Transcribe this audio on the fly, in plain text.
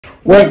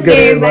What's good,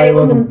 everybody?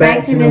 Welcome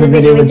back to another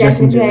video with Jess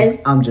and Jess.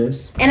 I'm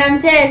Jess. And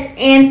I'm Jess.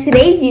 And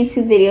today's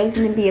YouTube video is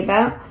going to be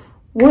about,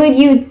 would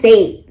you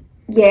date?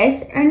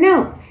 Yes or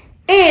no?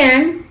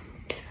 And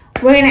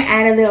we're going to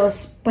add a little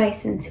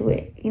spice into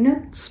it, you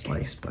know?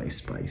 Spice.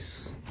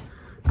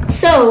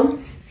 So,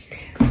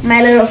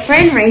 my little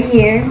friend right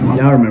here.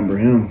 Y'all remember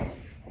him?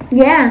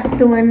 Yeah,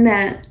 the one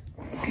that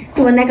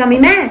got me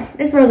mad.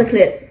 Let's roll the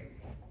clip.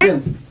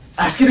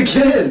 Ask it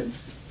again.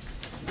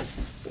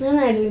 I'm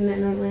not doing that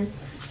no more.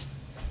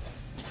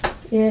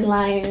 You're a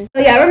liar. Oh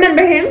yeah, I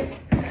remember him.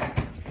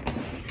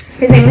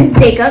 His name is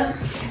Jacob.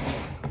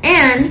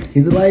 And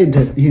he's a lie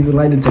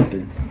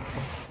detector.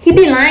 He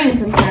be lying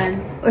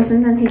sometimes. Or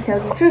sometimes he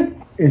tells the truth.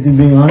 Is he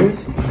being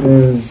honest?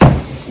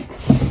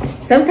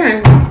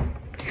 Sometimes.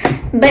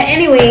 But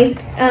anyways,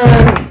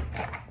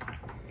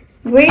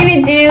 we're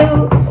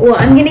gonna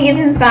I'm gonna give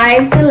him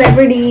 5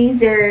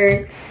 celebrities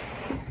or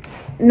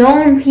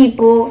known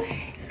people,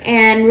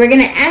 and we're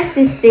gonna ask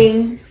this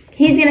thing.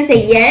 He's gonna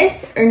say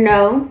yes or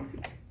no,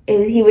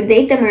 if he would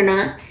date them or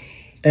not.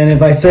 And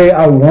if I say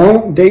I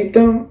won't date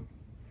them,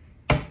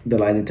 the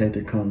lie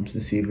detector comes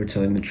to see if we're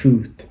telling the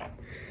truth.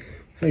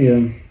 So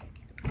yeah,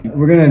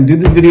 we're gonna do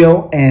this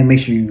video, and make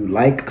sure you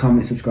like,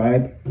 comment,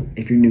 subscribe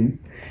if you're new,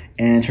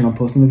 and turn on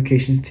post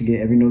notifications to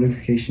get every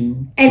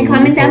notification. And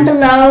comment down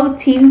below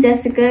Team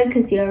Jessica,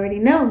 because you already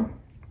know.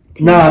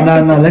 No.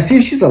 Let's see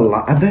if she's a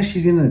lie. I bet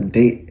she's gonna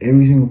date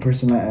every single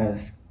person I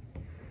ask.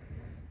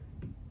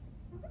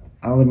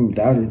 I wouldn't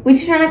doubt it. What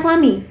you trying to call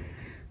me?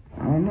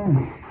 I don't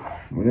know.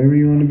 Whatever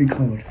you want to be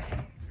called.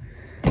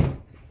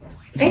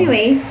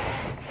 Anyways.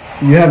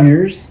 You have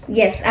yours?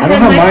 Yes. I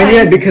don't have mine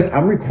yet because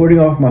I'm recording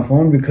off my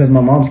phone because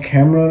my mom's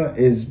camera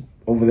is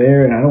over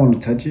there and I don't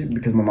want to touch it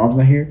because my mom's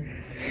not here.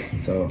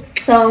 So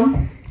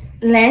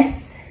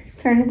let's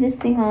turn this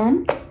thing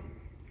on.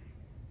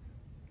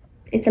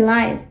 It's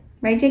alive.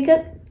 Right,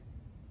 Jacob?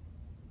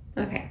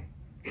 Okay.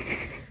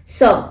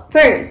 So,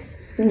 first,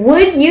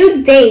 would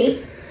you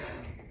date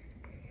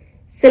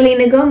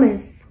Selena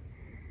Gomez?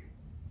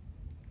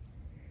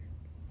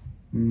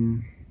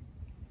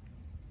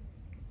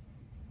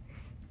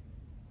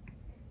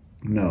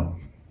 No.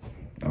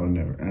 I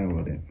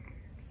wouldn't.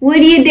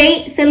 Would you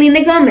date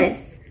Selena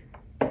Gomez?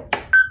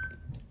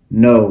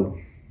 No.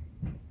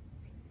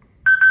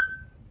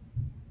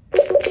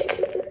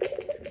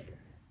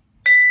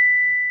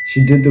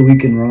 She did The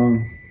Weeknd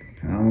wrong.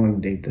 I don't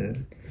want to date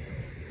that.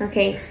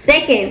 Okay.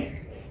 Second,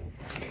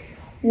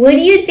 would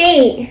you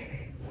date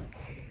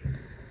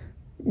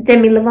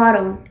Demi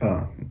Lovato?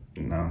 Oh,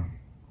 no.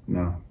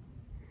 Nah.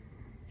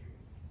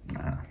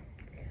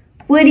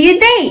 Would you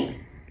date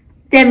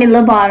Demi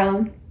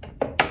Lovato?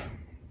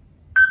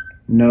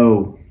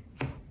 No.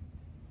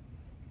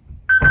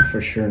 For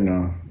sure,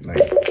 no.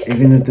 Like,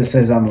 even if this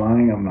says I'm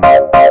lying, I'm not.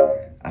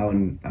 I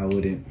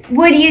wouldn't.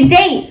 Would you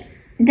date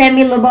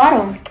Demi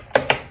Lovato?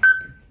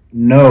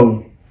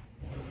 No.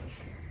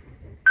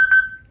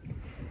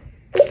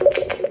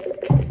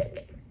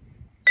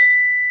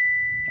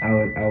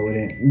 I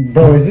wouldn't.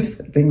 Bro, is this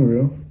thing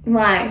real?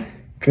 Why?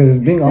 Because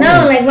being honest.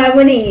 No, like, why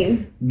wouldn't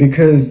you?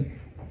 Because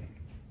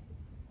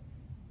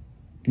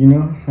you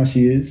know how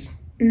she is?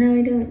 No,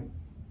 I don't.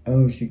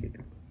 Oh,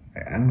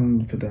 I don't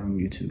want to put that on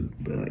YouTube,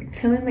 but like.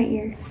 Come in my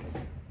ear.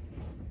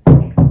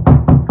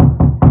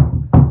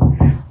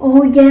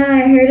 Oh, yeah,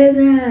 I heard of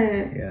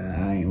that. Yeah,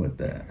 I ain't with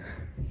that.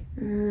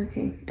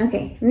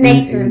 Okay.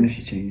 Next one. Even if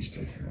she changed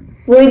this.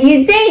 Would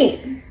you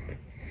date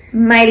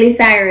Miley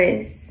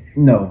Cyrus?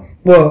 No.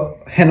 Well,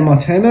 Hannah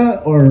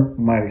Montana or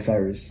Miley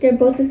Cyrus? They're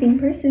both the same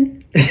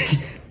person.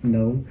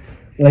 No.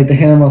 Like the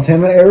Hannah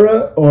Montana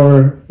era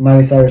or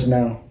Miley Cyrus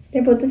now?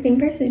 They're both the same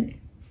person.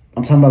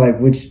 I'm talking about like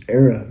which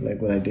era?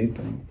 Like would I date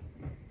them?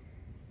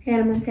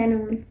 Hannah Montana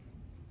one.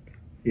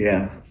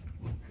 Yeah.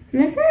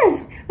 Let's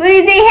ask. Would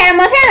you date Hannah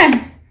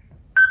Montana?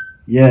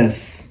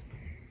 Yes.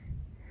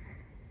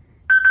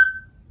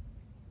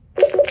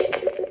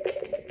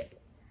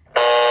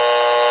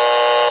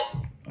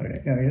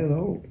 Okay, I guess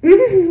so.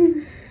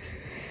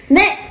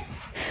 Next,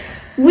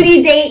 would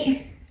you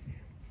date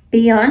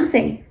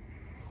Beyonce?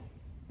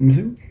 Let me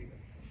see.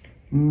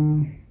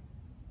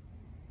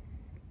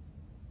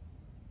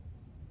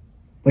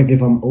 Like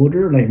if I'm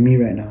older, like me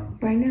right now.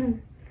 Right now.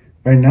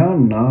 Right now,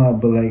 nah.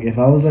 But like if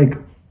I was like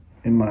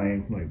in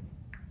my like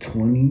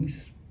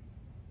 20s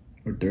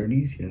or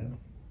 30s, yeah,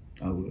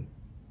 I would.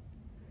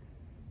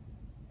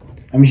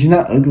 I mean, she's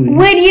not ugly.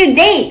 Would you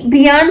date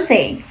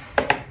Beyonce?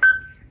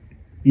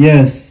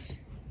 Yes.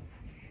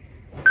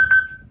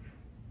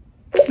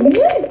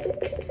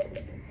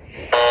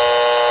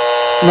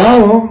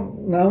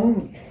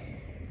 No.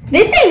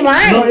 This ain't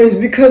mine. No, it's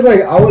because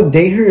like I would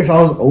date her if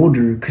I was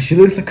older, cause she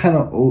looks like kind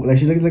of old. Like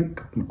she looks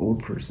like an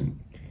old person.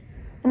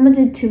 I'm gonna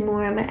do 2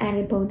 more. I'm gonna add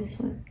a bonus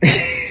one.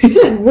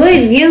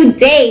 Would you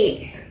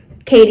date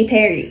Katy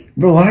Perry?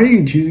 Bro, why are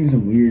you choosing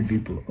some weird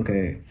people?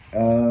 Okay,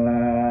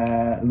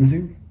 let me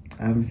see.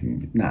 I haven't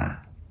seen. Nah,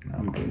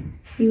 I'm good.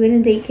 You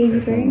wouldn't date Katy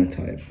Perry? That's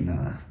not my type.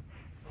 Nah.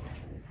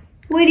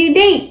 Would you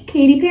date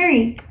Katy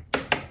Perry?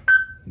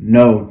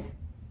 No.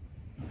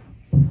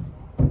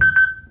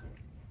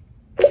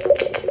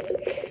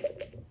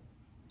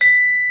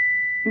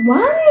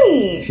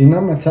 Why? She's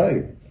not my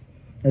type.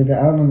 Like,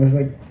 I don't know,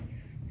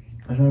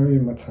 that's not really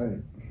my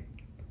type.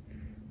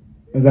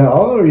 Is that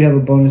all, or you have a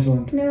bonus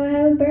one? No, I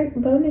have a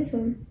bonus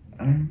one.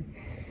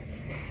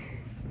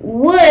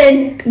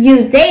 Would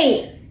you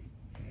date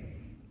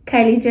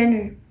Kylie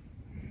Jenner?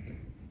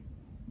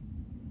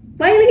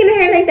 Why are you looking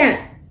at her like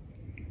that?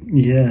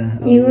 Yeah.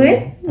 You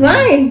would?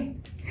 Why?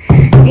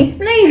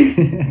 Explain.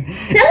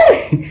 Tell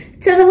us.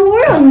 Tell the whole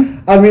world.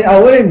 I mean, I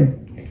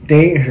wouldn't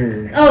date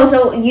her. Oh,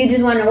 so you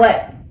just want to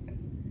what?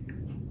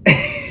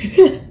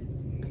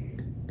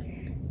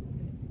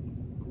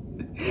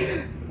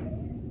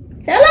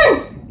 Tell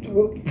us.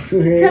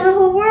 Tell the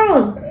whole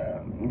world.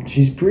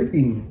 She's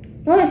pretty.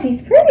 Oh,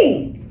 she's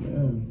pretty.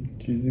 Yeah,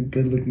 she's a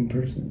good-looking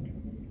person.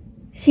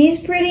 She's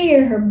pretty,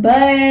 or her butt,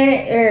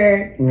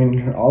 or I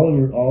mean, all of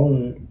it. all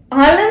of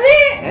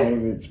it. All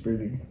of it's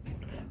pretty.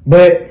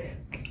 But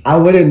I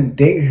wouldn't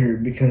date her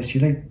because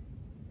she's like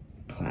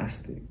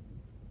plastic.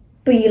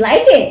 But you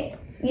like it.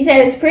 You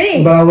said it's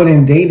pretty. But I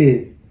wouldn't date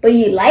it. But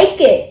you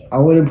like it. I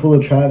wouldn't pull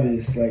a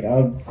Travis. Like,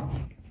 I don't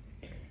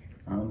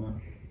know.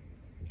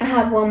 I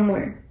have one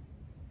more.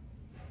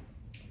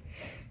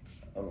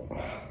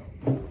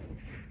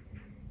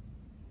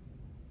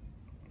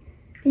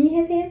 And you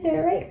have to answer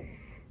it right.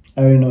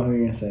 I already know who you're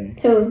gonna say.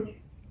 Who?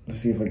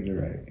 Let's see if I get it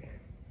right.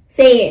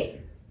 Say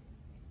it.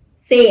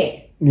 Say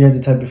it. You have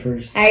to type it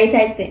first. I already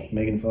typed it.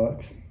 Megan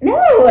Fox. No.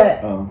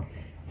 Oh.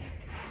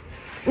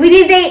 We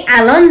did date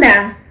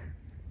Alondra.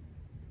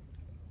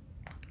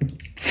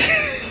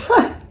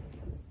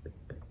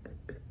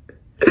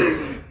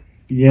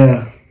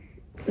 Yeah.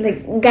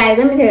 Like, guys,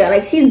 let me tell you,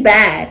 like, she's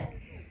bad.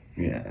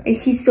 Yeah. And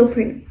she's so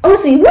pretty. Oh,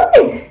 so you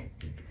would?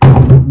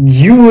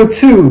 You would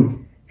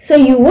too. So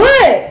you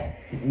would?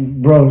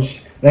 Bro,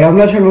 like, I'm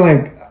not trying to,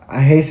 like,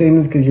 I hate saying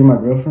this because you're my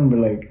girlfriend, but,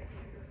 like,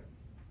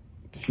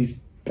 she's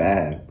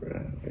bad, bro.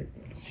 Like,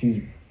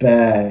 she's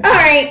bad. All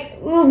right,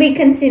 we'll be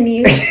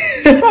continued.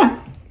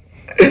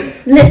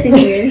 Listen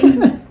here.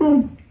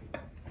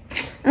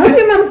 I hope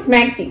your mom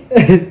smacks you.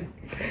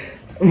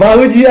 Why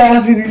would you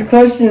ask me these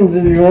questions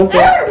if you want I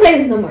don't want to play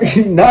this no more.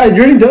 Nah,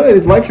 you already done.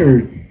 It's my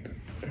turn.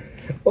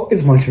 Oh,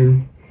 it's my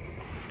turn.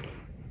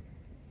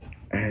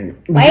 Alright.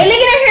 Why are you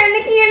looking at her and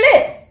licking your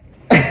lips?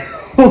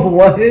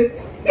 What?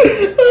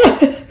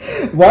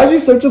 Why'd you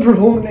search up her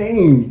whole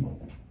name?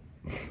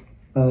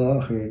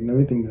 Okay, let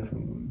me think of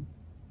something.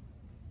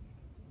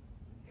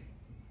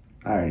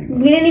 I already know.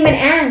 We didn't even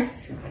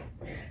ask.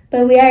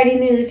 But we already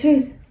knew the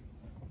truth.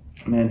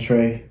 Man,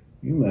 Trey,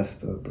 you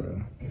messed up,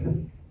 bro.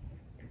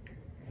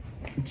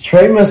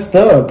 Trey messed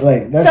up.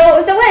 Like, that's...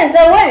 So what?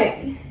 So what?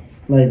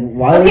 Like,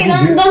 why Okay,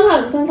 would you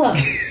don't talk.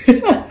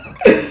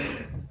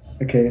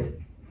 Okay.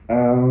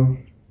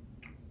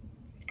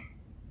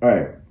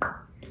 Alright.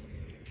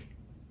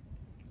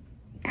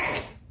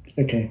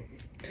 Okay.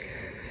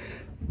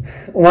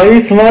 Why are you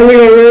smiling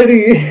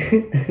already?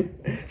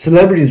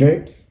 Celebrities,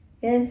 right?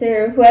 Yes,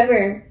 sir.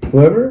 Whoever.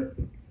 Whoever?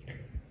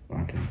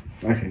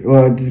 Okay.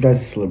 Well, this guy's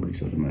a celebrity,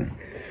 so it doesn't matter.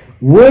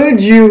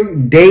 Would you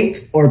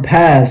date or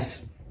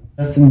pass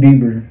Justin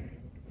Bieber?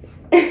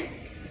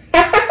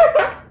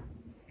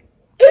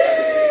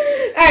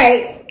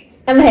 Alright.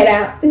 I'm gonna head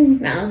out.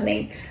 No, I'm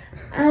kidding.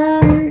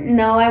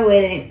 No, I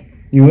wouldn't.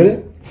 You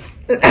wouldn't?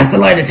 That's the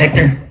lie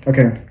detector.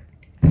 Okay.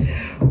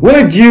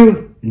 Would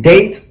you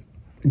date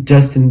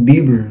Justin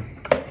Bieber?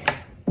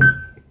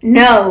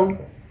 No.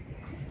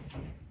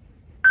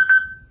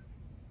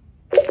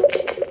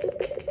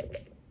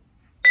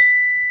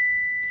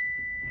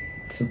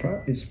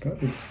 Surprise.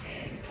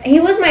 He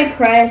was my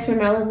crush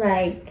when I was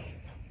like,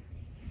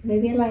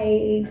 maybe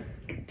like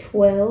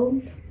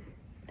 12.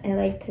 I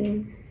liked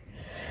him.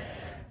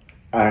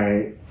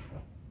 Alright.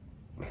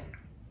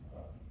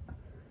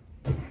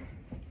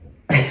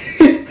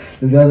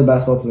 This guy's a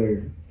basketball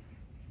player.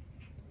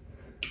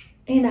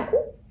 And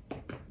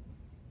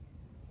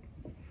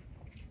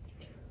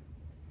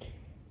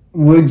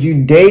Would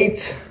you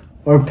date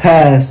or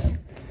pass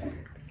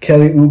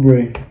Kelly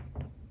Oubre?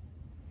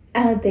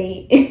 I'll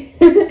date.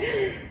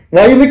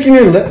 Why are you licking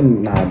your lips?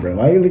 Nah, bro.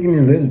 Why are you licking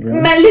your lips, bro?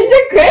 My lips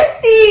are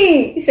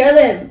crusty. Show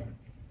them.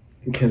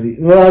 Kelly.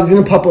 Well, it's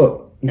gonna pop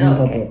up. It's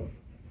gonna pop up.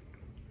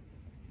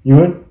 You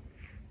would?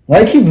 Why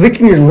do you keep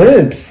licking your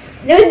lips?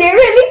 No, they're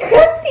really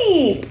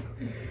crusty.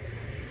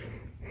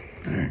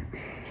 Alright.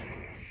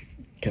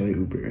 Kelly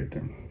Oubre right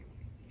there.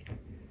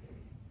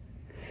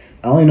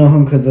 I only know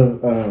him because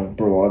of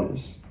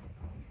Broadus.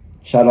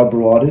 Shout out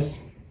Broadus.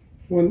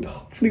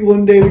 Hopefully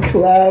one day we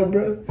collab,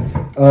 bro.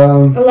 A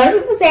lot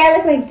of people say I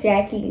look like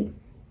Jackie.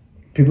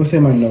 People say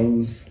my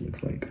nose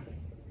looks like...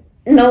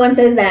 No one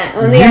says that.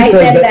 Only You I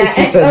said said that.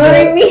 She that. said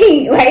Only that.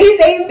 me. Why are you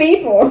saying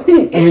people?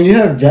 I mean, you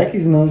have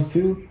Jackie's nose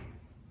too.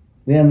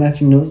 We have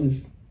matching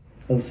noses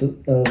of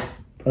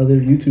other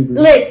YouTubers.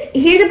 Look,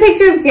 here's a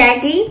picture of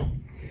Jackie.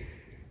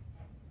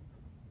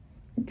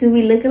 Do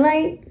we look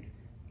alike?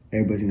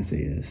 Everybody's gonna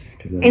say yes.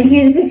 And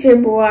here's a picture of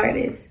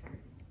Boardis.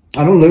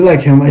 I don't look like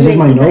him. It's just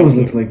my Look like nose him.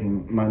 looks like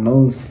him. My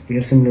nose. We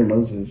have similar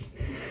noses.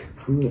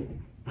 Who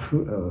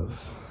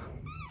else?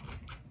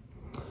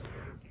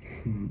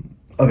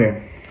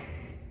 Okay.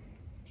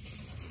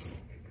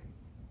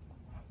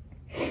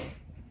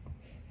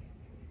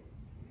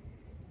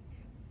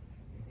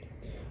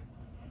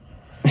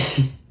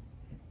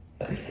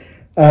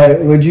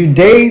 Alright, would you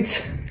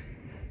date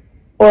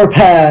or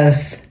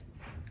pass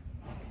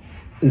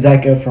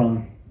Zac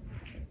Efron?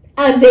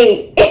 I'll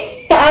date.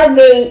 I'll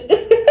date.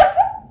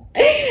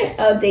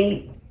 I'll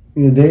date.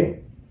 You date?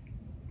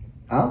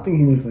 I don't think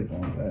he looks like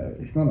all that.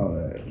 He's not all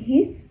that.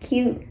 He's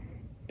cute.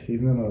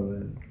 He's not all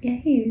that. Yeah,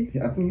 he is.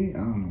 Yeah, I think I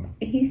don't know.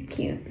 He's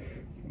cute.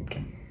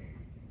 Okay.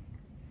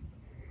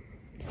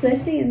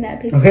 Especially in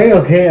that picture.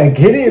 Okay, I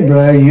get it,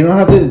 bro. You don't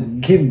have to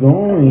keep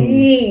going.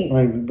 Hey.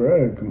 Like,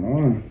 bro, come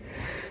on.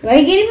 Why are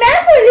you getting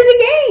mad for it? It's a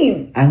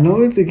game. I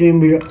know it's a game,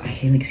 but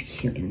he looks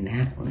cute in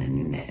that one,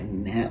 in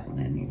that one,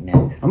 in that.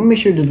 I'm gonna make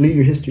sure to delete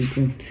your history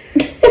too.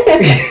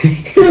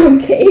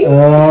 Okay.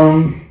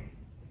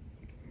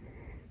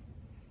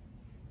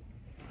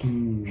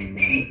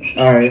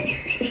 All right.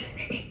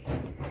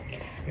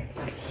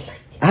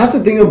 I have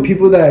to think of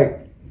people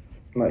that,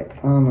 like,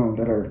 I don't know,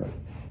 that are like,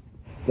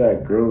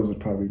 that girls would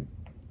probably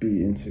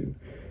be into.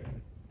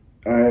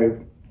 All right.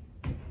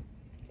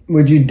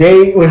 Would you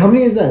date? Wait, how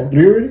many is that?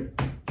 3 already?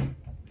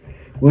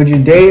 Would you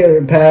date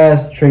or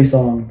pass Trey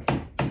Songz?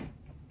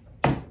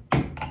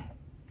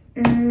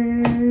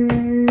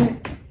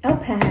 I'll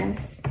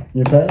pass.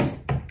 You pass?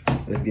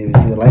 Let's give it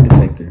to the lie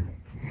detector.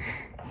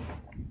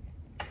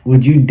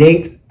 Would you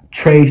date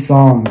Trey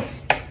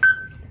Songz?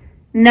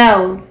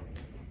 No.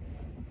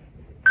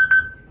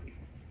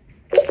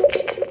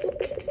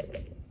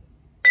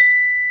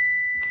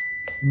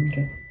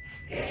 Okay.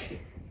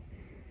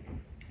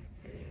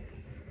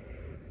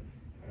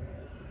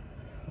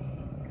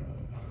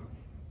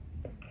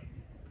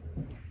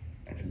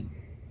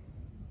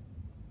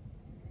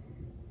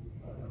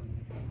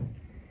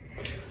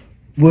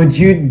 Would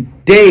you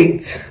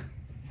date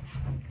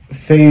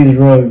FaZe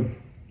Rug?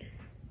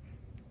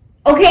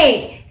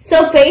 Okay,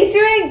 so FaZe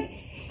Rug,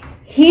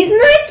 he's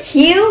not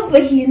cute,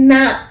 but he's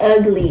not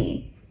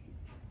ugly.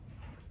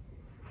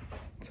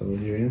 So what's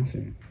your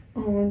answer?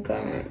 Oh my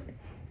god.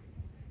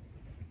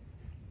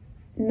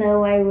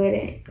 No, I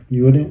wouldn't.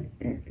 You wouldn't?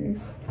 Mm-mm.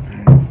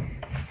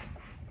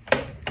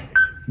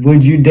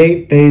 Would you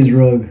date FaZe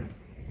Rug?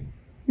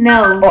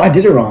 No. Oh, I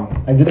did it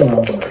wrong. I did it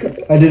wrong.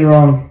 I did it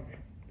wrong.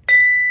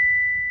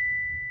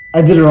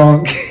 I did it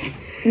wrong.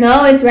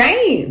 No, it's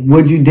right.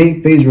 Would you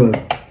date FaZe Rug?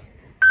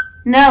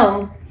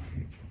 No.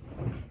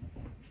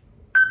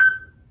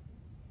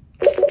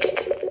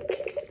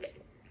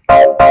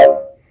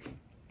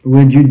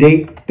 Would you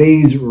date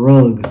FaZe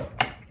Rug?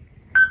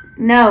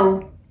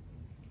 No.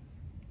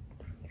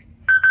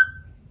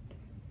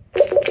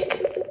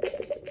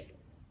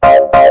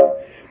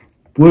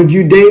 Would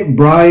you date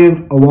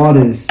Brian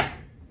Awadis?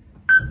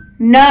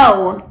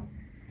 No.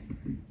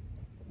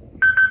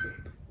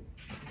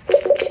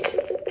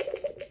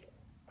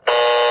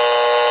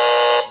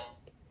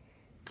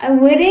 I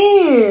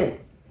wouldn't.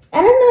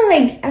 I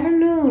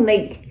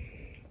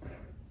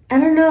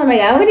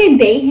wouldn't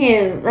date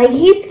him. Like,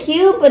 he's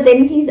cute, but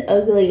then he's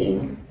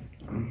ugly.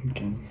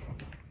 Okay.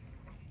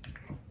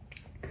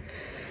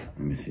 Let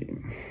me see.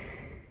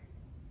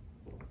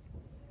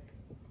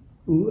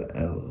 Who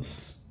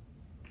else?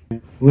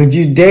 Would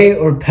you date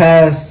or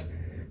pass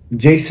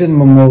Jason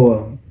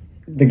Momoa?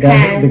 The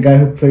guy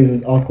who plays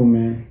as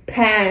Aquaman.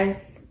 Pass.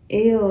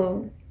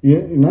 Ew.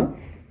 You know?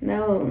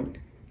 No.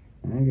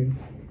 Okay.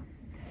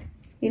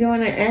 You don't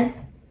want to ask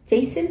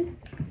Jason?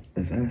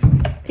 Let's ask.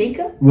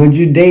 Jacob? Would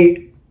you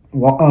date,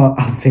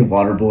 I'll say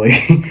Waterboy.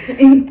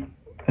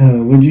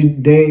 Would you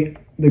date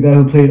the guy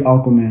who played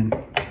Aquaman?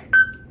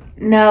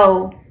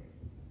 No.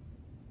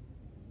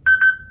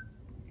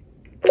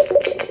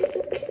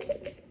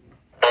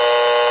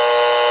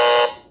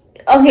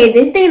 Okay,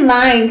 this ain't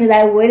lying because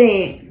I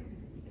wouldn't.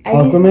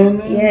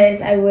 Aquaman?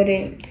 Yes, I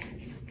wouldn't.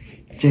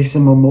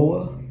 Jason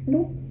Momoa?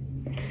 Nope.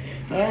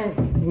 Alright.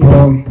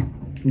 Well,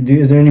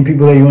 is there any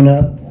people that you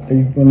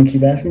wanna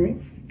keep asking me?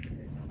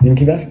 You wanna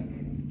keep asking?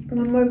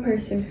 One more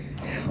person.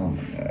 Oh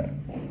my god.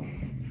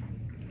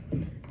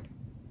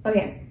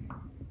 Okay.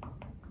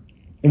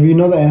 If you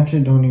know the answer,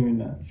 don't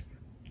even ask.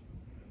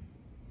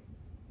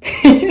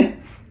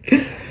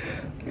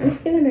 I'm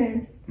still gonna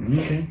ask.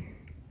 Okay.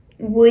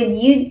 Would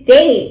you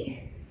date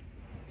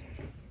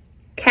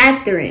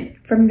Catherine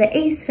from the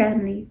Ace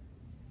family?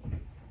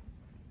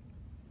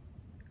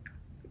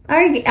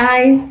 Alright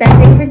guys,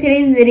 that's it for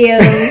today's video.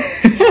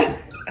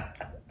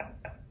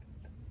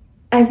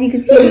 As you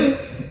can see,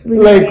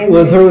 like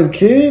with her with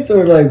kids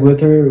or like with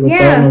her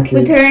without no kids?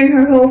 with her and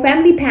her whole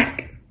family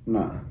pack.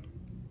 Nah,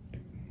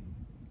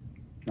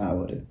 I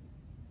wouldn't.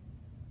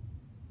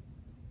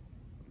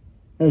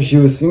 If she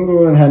was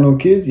single and had no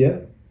kids, yeah.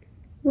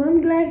 Well, I'm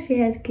glad she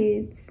has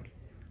kids.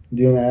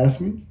 Do you want to ask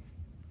me?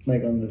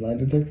 Like on the lie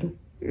detector?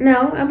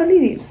 No, I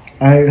believe you.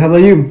 Alright, how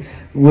about you?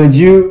 Would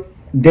you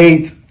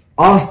date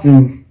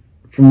Austin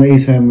from the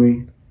Ace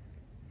family?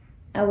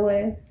 I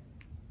would.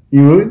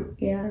 You would?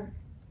 Yeah.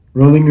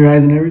 Rolling your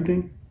eyes and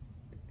everything?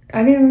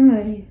 I didn't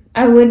remember.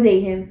 I would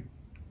date him.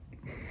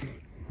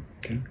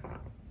 Okay.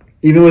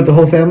 Even with the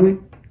whole family?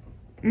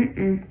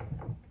 Mm-mm.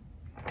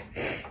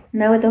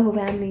 Not with the whole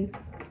family.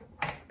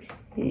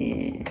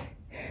 Yeah.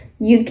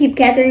 You keep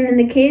Catherine and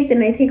the kids,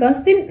 and I take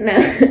Austin? No.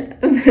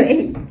 I'm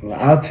playing. Well,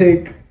 I'll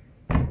take...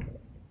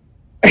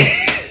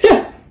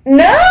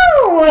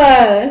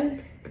 No!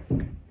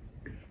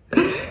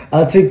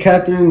 I'll take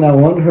Catherine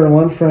and her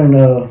one friend,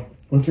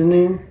 what's her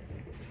name?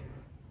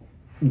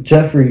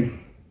 Jeffrey.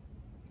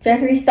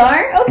 Jeffree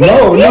Star? Okay.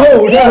 No,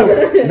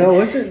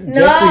 what's her? No.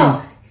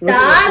 Jeffries.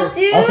 Stop,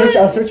 dude.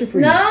 I'll search it for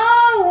you.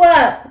 No!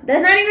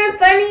 That's not even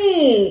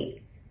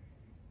funny.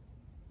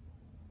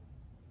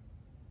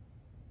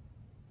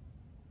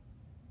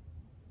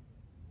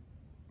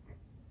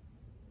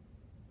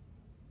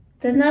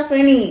 That's not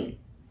funny.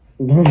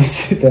 Don't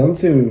let you them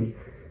too.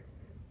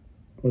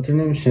 What's her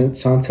name?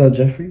 Chantel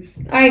Jeffries?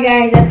 Alright,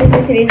 guys. That's it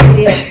for today's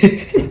video.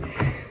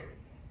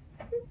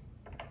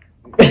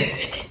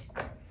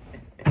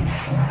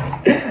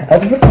 I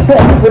have to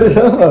put it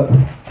up.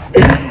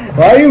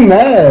 Why are you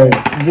mad?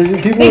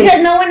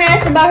 Because no one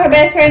asked about her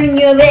best friend in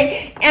U of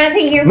A.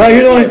 Auntie, you're no,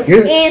 you're the one.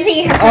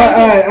 Auntie,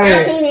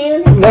 Alright.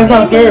 That's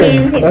not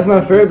fair. That's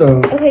not fair though.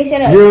 Okay,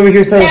 shut up. You're over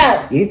here saying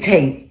Shut up.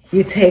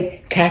 You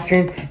take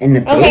Catherine and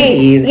the Okay,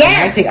 babies,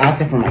 yeah. and I take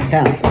Austin for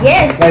myself.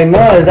 Yes. like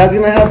no, if that's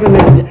gonna happen,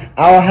 then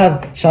I'll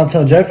have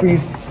Chantel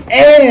Jeffries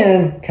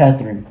and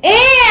Catherine.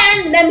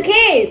 And them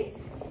kids.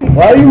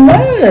 Why are you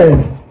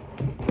mad?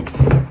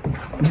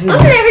 I'm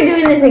never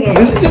doing this again.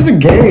 This is just a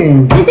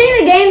game. This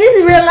ain't a game. This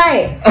is real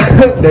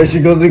life. There she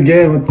goes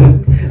again with this,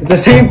 with the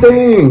same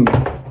thing.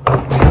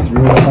 This is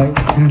real life.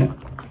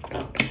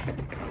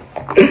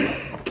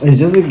 It's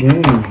just a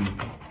game.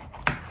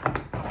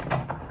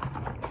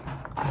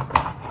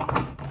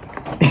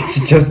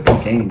 It's just a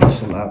game.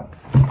 Chill out.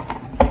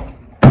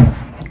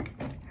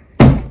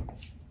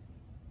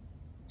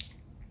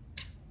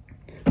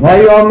 Why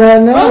are you all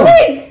mad now? Oh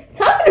wait,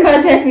 talking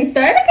about Jeffree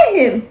Star. Look at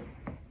him.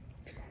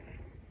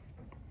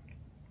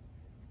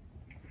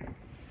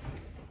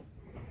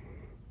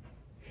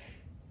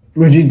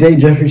 Would you date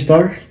Jeffree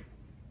Star?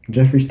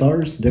 Jeffree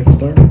Star?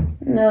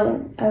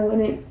 No, I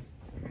wouldn't.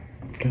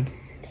 Okay.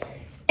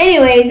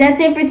 Anyways,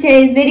 that's it for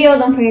today's video.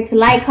 Don't forget to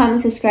like,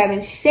 comment, subscribe,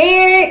 and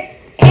share.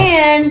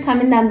 And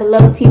comment down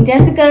below, Team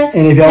Jessica.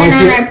 And if y'all turn want to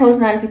on our post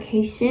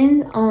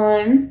notifications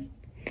on.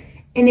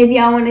 And if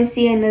y'all want to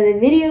see another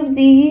video of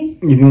these,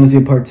 if you want to see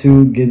a part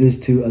 2, give this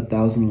to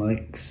 1,000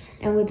 likes.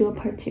 and we'll do a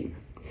part 2.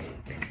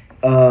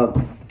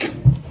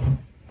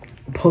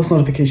 Post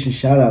notification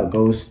shout out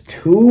goes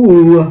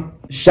to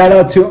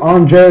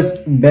Andres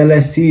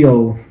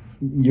Belesio.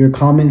 Your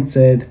comment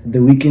said the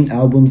Weeknd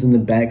albums in the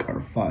back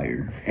are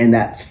fire, and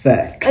that's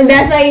facts. And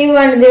that's why you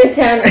want to do a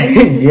shout out.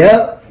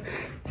 Yep.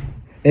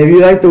 If you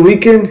like the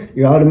Weeknd,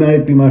 you're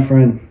automatically my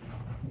friend.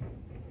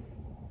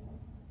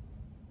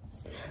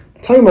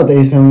 Talking about the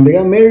Ace family, they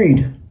got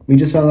married. We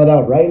just found that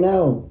out right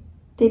now.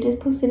 They just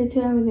posted it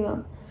 2 hours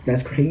ago.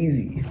 That's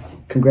crazy.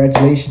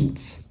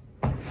 Congratulations.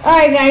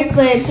 Alright guys,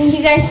 but thank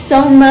you guys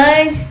so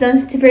much.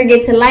 Don't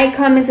forget to like,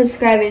 comment,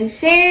 subscribe, and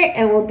share.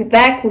 And we'll be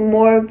back with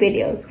more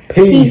videos.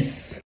 Peace.